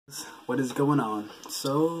What is going on?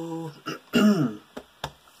 So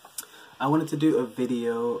I wanted to do a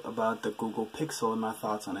video about the Google Pixel and my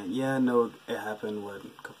thoughts on it. Yeah, no, it happened what,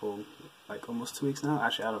 a couple, like almost 2 weeks now.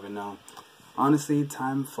 Actually, I don't even know. Honestly,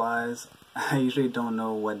 time flies. I usually don't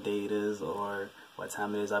know what day it is or what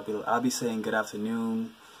time it is. I'll be saying good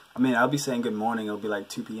afternoon. I'll be saying good morning. It'll be like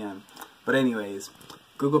 2 p.m. But anyways,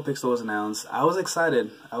 Google Pixel was announced. I was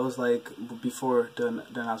excited. I was like, before the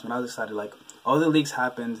announcement, I was excited. Like, all the leaks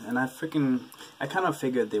happened, and I kind of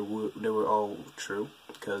figured they were all true,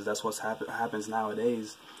 because that's what's happens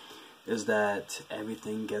nowadays, is that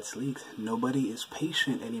everything gets leaked. Nobody is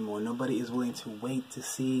patient anymore. Nobody is willing to wait to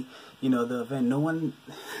see, the event. No one,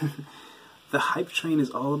 the hype train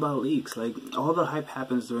is all about leaks. Like, all the hype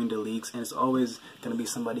happens during the leaks, and it's always going to be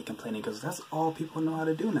somebody complaining, because that's all people know how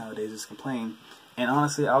to do nowadays, is complain. And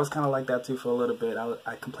honestly, I was kind of like that too for a little bit.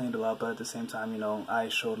 I complained a lot, but at the same time, I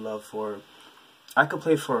showed love for... I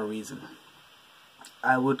complained for a reason.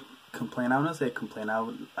 I would complain. I wouldn't say complain. I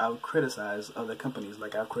would criticize other companies.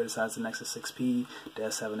 Like, I criticize the Nexus 6P, the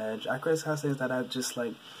S7 Edge. I criticize things that I just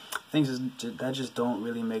like, that just don't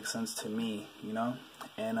really make sense to me,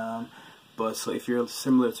 And but so if you're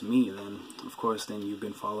similar to me, then of course, then you've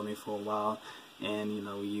been following me for a while, and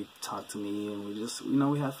you talk to me, and we just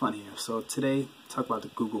we have fun here. So today, talk about the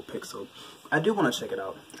Google Pixel. I do want to check it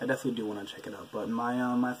out. I definitely do want to check it out. But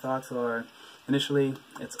my thoughts are, initially,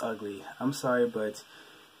 it's ugly. I'm sorry, but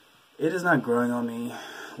it is not growing on me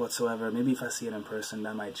whatsoever. Maybe if I see it in person,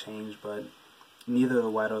 that might change. But neither the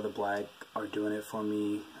white or the black are doing it for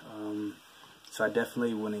me. So I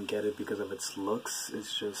definitely wouldn't get it because of its looks.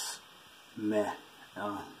 It's just meh.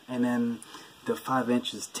 And then the 5"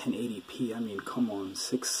 is 1080p. I mean, come on,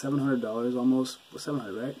 $700 almost. Well,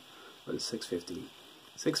 $700, right? Or $650?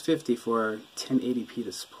 $650 for a 1080p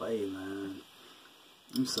display, man.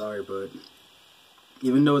 I'm sorry, but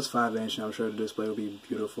even though it's 5" and I'm sure the display will be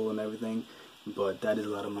beautiful and everything, but that is a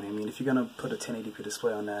lot of money. I mean, if you're gonna put a 1080p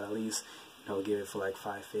display on that, at least give it for like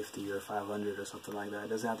 $550 or $500 or something like that. It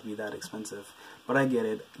doesn't have to be that expensive. But I get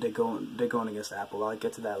it. They're going against Apple. I'll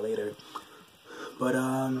get to that later. But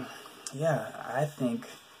yeah, I think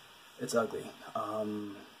it's ugly.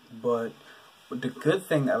 But the good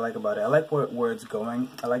thing I like about it, I like where it's going.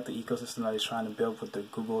 I like the ecosystem that it's trying to build with the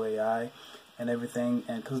Google AI and everything,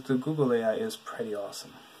 and because the Google AI is pretty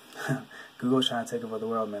awesome. Google's trying to take over the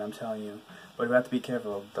world, man, I'm telling you. But we have to be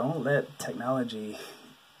careful. Don't let technology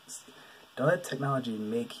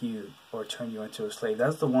make you or turn you into a slave.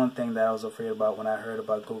 That's the one thing that I was afraid about when I heard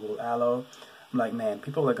about Google Allo. I'm like, man,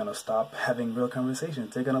 people are gonna stop having real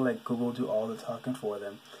conversations. They're gonna let Google do all the talking for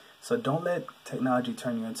them. So don't let technology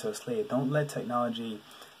turn you into a slave. Don't let technology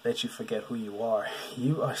let you forget who you are.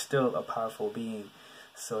 You are still a powerful being.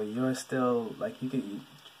 So you're still, like,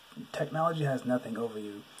 technology has nothing over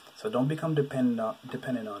you. So don't become dependent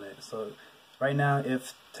on it. So right now,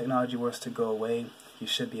 if technology was to go away, you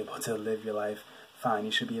should be able to live your life fine.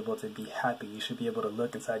 You should be able to be happy. You should be able to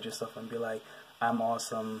look inside yourself and be like, I'm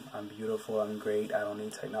awesome, I'm beautiful, I'm great, I don't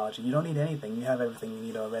need technology. You don't need anything. You have everything you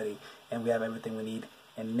need already. And we have everything we need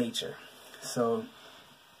in nature. So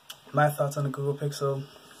my thoughts on the Google Pixel,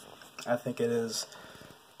 I think it's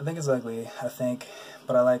ugly,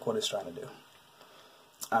 but I like what it's trying to do.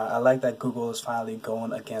 I like that Google is finally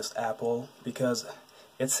going against Apple, because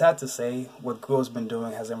it's sad to say what Google's been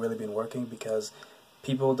doing hasn't really been working, because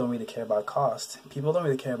people don't really care about cost. People don't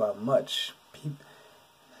really care about much.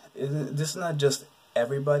 This is not just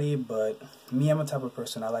everybody, but me, I'm a type of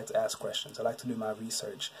person, I like to ask questions. I like to do my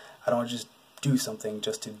research. I don't just do something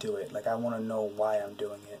just to do it. Like, I want to know why I'm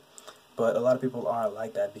doing it. But a lot of people aren't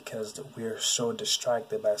like that, because we're so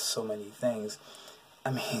distracted by so many things.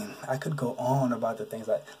 I mean, I could go on about the things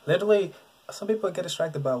that literally, some people get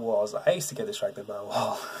distracted by walls. I used to get distracted by a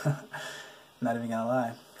wall. Not even gonna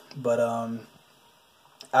lie. But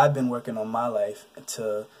I've been working on my life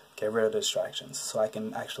to get rid of distractions, so I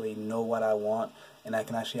can actually know what I want, and I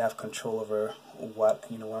can actually have control over what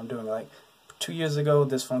I'm doing. Like, 2 years ago,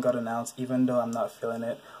 this phone got announced. Even though I'm not feeling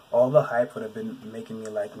it, all the hype would have been making me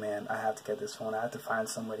like, man, I have to get this phone. I have to find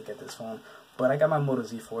some way to get this phone. But I got my Moto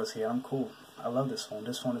Z Force here. I'm cool. I love this phone.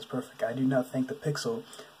 This phone is perfect. I do not think the Pixel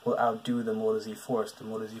will outdo the Moto Z Force. The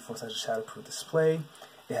Moto Z Force has a shatterproof display.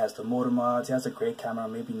 It has the motor mods. It has a great camera.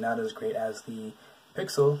 Maybe not as great as the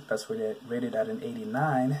Pixel. That's rated at an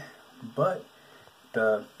 89. But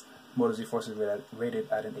the Moto Z Force is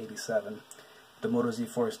rated at an 87. The Moto Z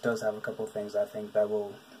Force does have a couple of things I think that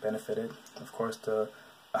will benefit it. Of course, a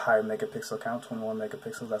higher megapixel count, 21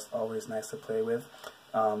 megapixels. That's always nice to play with.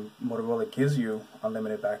 Motorola gives you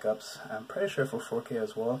unlimited backups. I'm pretty sure for 4K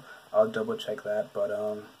as well. I'll double check that, but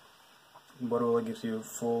Motorola gives you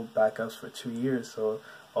full backups for 2 years, so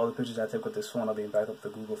all the pictures I take with this phone are being backed up to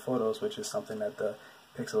Google Photos, which is something that the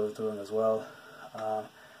Pixel is doing as well.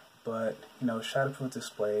 But, you know, shatterproof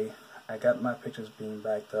display, I got my pictures being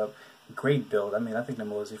backed up. Great build. I mean, I think the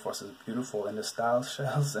Moto Z Force is beautiful, and the style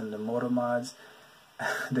shells and the motor mods.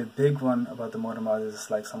 The big one about the motor mods is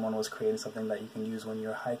like someone was creating something that you can use when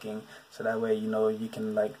you're hiking, so that way, you know, you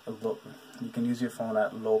can like you can use your phone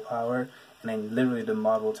at low power, and then literally the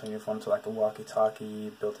mod will turn your phone into like a walkie-talkie,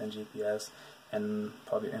 built-in GPS, and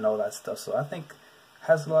probably and all that stuff. So I think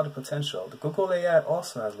has a lot of potential. The Google AI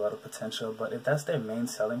also has a lot of potential, but if that's their main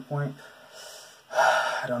selling point,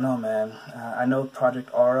 I don't know, man. I know Project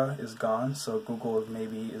Aura is gone, so Google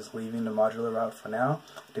maybe is leaving the modular route for now.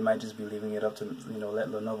 They might just be leaving it up to, you know, let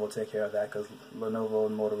Lenovo take care of that, because Lenovo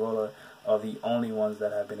and Motorola are the only ones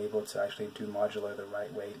that have been able to actually do modular the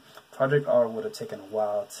right way. Project Aura would have taken a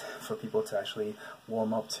while for people to actually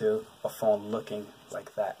warm up to a phone looking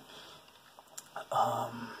like that.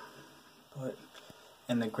 But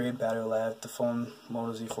in the great battery life, the phone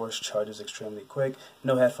Moto Z Force charges extremely quick.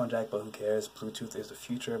 No headphone jack, but who cares? Bluetooth is the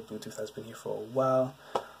future. Bluetooth has been here for a while.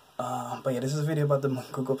 But yeah, this is a video about the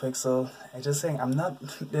Google Pixel. I'm just saying,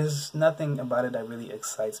 there's nothing about it that really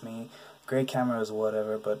excites me. Great camera is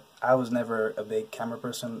whatever, but I was never a big camera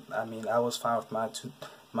person. I mean, I was fine with my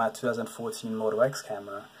 2014 Moto X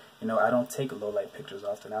camera. You know, I don't take low light pictures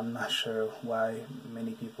often. I'm not sure why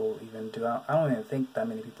many people even do. I don't even think that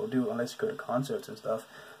many people do, unless you go to concerts and stuff.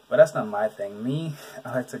 But that's not my thing. Me,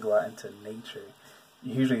 I like to go out into nature,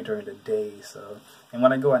 usually during the day. So, and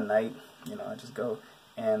when I go at night, you know, I just go.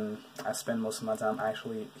 And I spend most of my time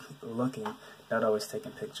actually looking, not always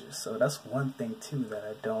taking pictures. So that's one thing, too,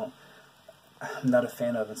 that I'm not a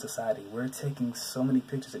fan of in society. We're taking so many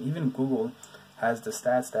pictures, and even Google has the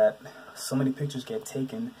stats that so many pictures get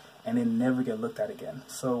taken and they never get looked at again.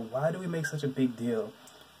 So why do we make such a big deal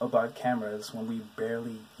about cameras when we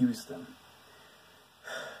barely use them?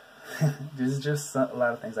 There's just a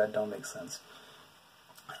lot of things that don't make sense.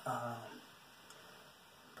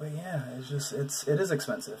 But yeah, it is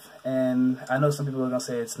expensive, and I know some people are gonna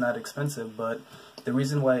say it's not expensive, but the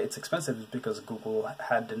reason why it's expensive is because Google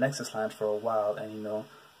had the Nexus line for a while, and you know,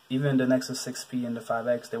 even the Nexus 6P and the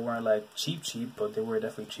 5X, they weren't like cheap, but they were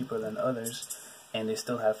definitely cheaper than others, and they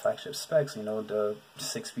still have flagship specs. You know, the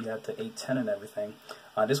 6P had the 810 and everything.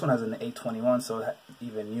 This one has an 821, so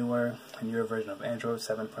even newer, a newer version of Android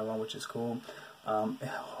 7.1, which is cool.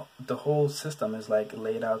 The whole system is like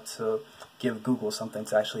laid out to give Google something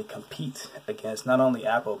to actually compete against not only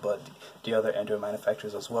Apple but the other Android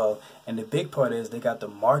manufacturers as well. And the big part is they got the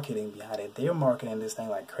marketing behind it. They're marketing this thing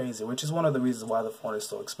like crazy, which is one of the reasons why the phone is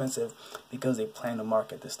so expensive, because they plan to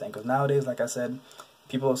market this thing. Because nowadays, like I said,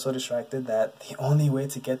 people are so distracted that the only way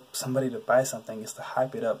to get somebody to buy something is to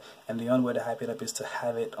hype it up. And the only way to hype it up is to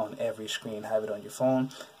have it on every screen, have it on your phone.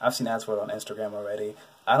 I've seen ads for it on Instagram already.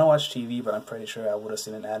 I don't watch TV, but I'm pretty sure I would have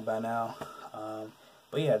seen an ad by now.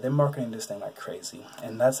 But yeah, they're marketing this thing like crazy.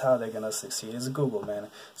 And that's how they're going to succeed. It's Google, man.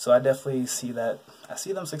 So I definitely see that. I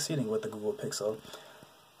see them succeeding with the Google Pixel.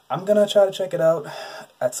 I'm going to try to check it out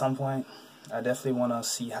at some point. I definitely want to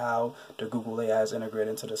see how the Google AI is integrated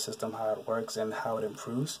into the system, how it works, and how it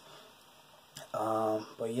improves.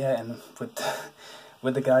 But yeah, and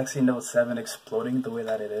with the Galaxy Note 7 exploding the way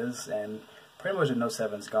that it is, and pretty much the Note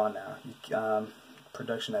 7's gone now.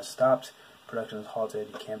 Production has stopped, production is halted,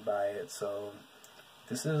 you can't buy it, so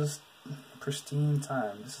this is pristine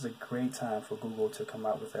time. This is a great time for Google to come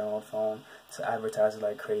out with their own phone, to advertise it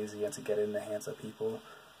like crazy, and to get it in the hands of people.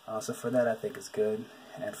 So for that, I think it's good.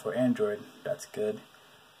 And for Android, that's good.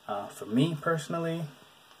 For me personally,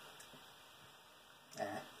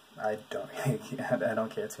 I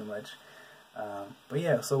don't care too much. But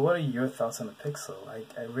yeah, so what are your thoughts on the Pixel?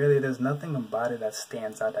 I really, there's nothing about it that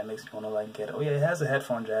stands out that makes me want to like get it. Oh yeah, it has a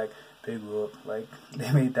headphone jack, big whoop. Like,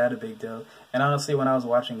 they made that a big deal. And honestly, when I was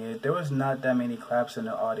watching it, there was not that many claps in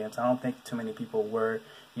the audience. I don't think too many people were,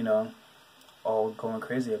 you know, all going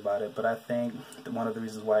crazy about it. But I think one of the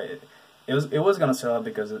reasons why it was gonna sell out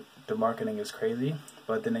because the marketing is crazy,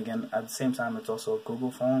 but then again, at the same time, it's also a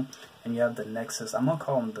Google phone, and you have the Nexus. I'm gonna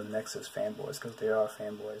call them the Nexus fanboys because they are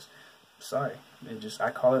fanboys. Sorry,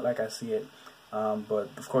 I call it like I see it, but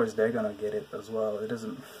of course they're gonna get it as well. It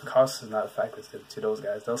doesn't, cost is not a factor to those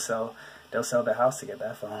guys. They'll sell their house to get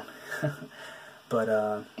that phone. But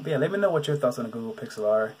yeah, let me know what your thoughts on the Google Pixel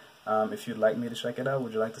are. If you'd like me to check it out,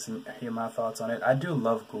 would you like to hear my thoughts on it? I do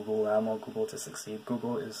love Google, and I want Google to succeed.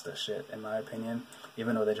 Google is the shit, in my opinion,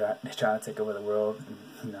 even though they're trying to take over the world,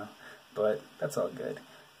 you know, but that's all good.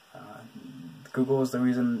 Google is the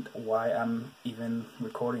reason why I'm even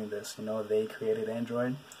recording this. You know, they created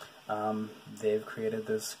Android. they've created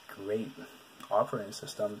this great operating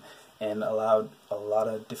system and allowed a lot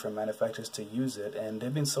of different manufacturers to use it, and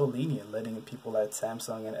they've been so lenient, letting people like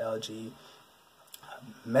Samsung and LG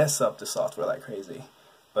mess up the software like crazy.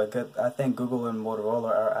 But I think Google and Motorola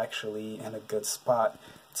are actually in a good spot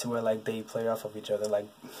to where like they play off of each other. Like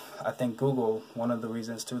I think Google, one of the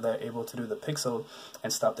reasons too they're able to do the Pixel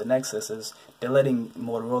and stop the Nexus is they're letting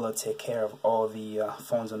Motorola take care of all the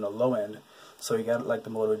phones on the low end. So you got like the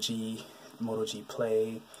Moto G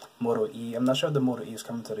Play, Moto E. I'm not sure if the Moto E is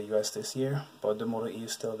coming to the US this year, but the Moto E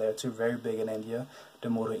is still there too, very big in India. The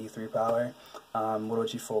Moto E3 Power, Moto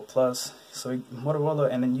G4 Plus. So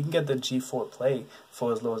Motorola, and then you can get the G4 Play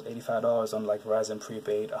for as low as $85 on like Verizon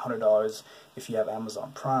prepaid, $100 if you have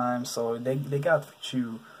Amazon Prime. So they got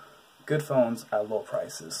you good phones at low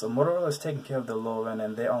prices. So Motorola is taking care of the low end,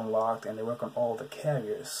 and they're unlocked, and they work on all the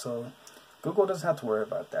carriers. So Google doesn't have to worry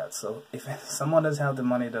about that. So if someone doesn't have the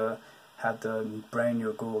money to have the brand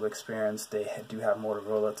new Google experience, they do have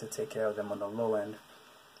Motorola to take care of them on the low end.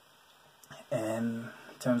 And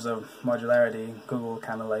in terms of modularity, Google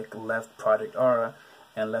kind of like left Project Aura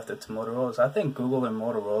and left it to Motorola. So I think Google and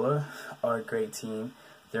Motorola are a great team.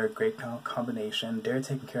 They're a great combination. They're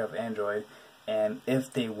taking care of Android. And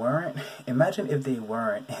if they weren't, imagine if they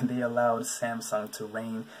weren't and they allowed Samsung to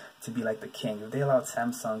reign, to be like the king. If they allowed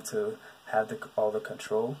Samsung to have all the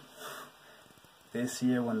control. This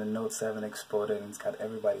year when the Note 7 exploded and it's got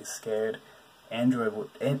everybody scared, Android would,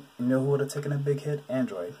 and you know who would have taken a big hit?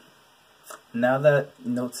 Android. Now that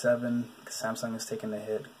Note 7, Samsung is taking the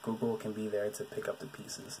hit, Google can be there to pick up the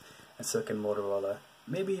pieces, and so can Motorola,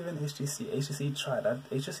 maybe even HTC. HTC tried.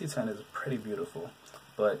 HTC 10 is pretty beautiful,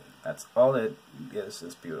 but that's all it is.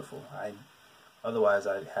 It's beautiful. Otherwise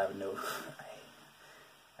I have no,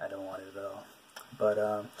 I don't want it at all.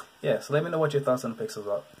 But yeah, so let me know what your thoughts on the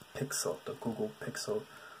the Google Pixel,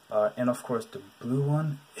 and of course the blue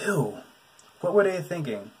one. Ew, what were they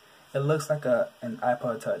thinking? It looks like an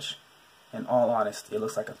iPod Touch. In all honesty, it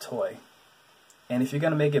looks like a toy. And if you're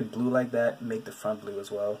gonna make it blue like that, make the front blue as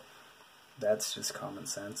well. That's just common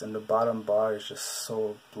sense. And the bottom bar is just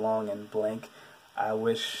so long and blank. I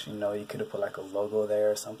wish, you know, you could have put like a logo there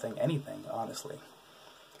or something, anything, honestly.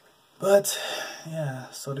 But yeah,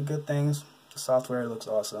 so the good things, the software looks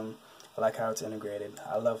awesome. I like how it's integrated.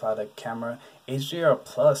 I love how the camera, HDR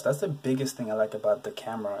Plus, that's the biggest thing I like about the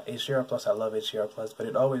camera. HDR Plus, I love HDR Plus, but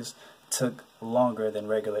it always took longer than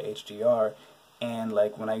regular HDR. And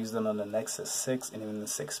like when I used it on the Nexus 6 and even the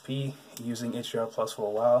 6P, using HDR Plus for a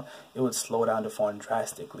while, it would slow down the phone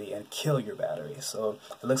drastically and kill your battery. So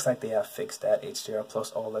it looks like they have fixed that HDR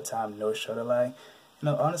Plus all the time, no shutter lag. You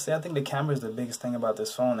know, honestly, I think the camera is the biggest thing about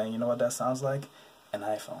this phone, and you know what that sounds like? An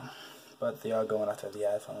iPhone. But they are going after the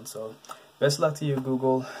iPhone, so best luck to you,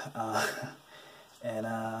 Google. But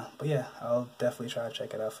yeah, I'll definitely try to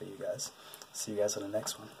check it out for you guys. See you guys on the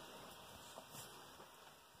next one.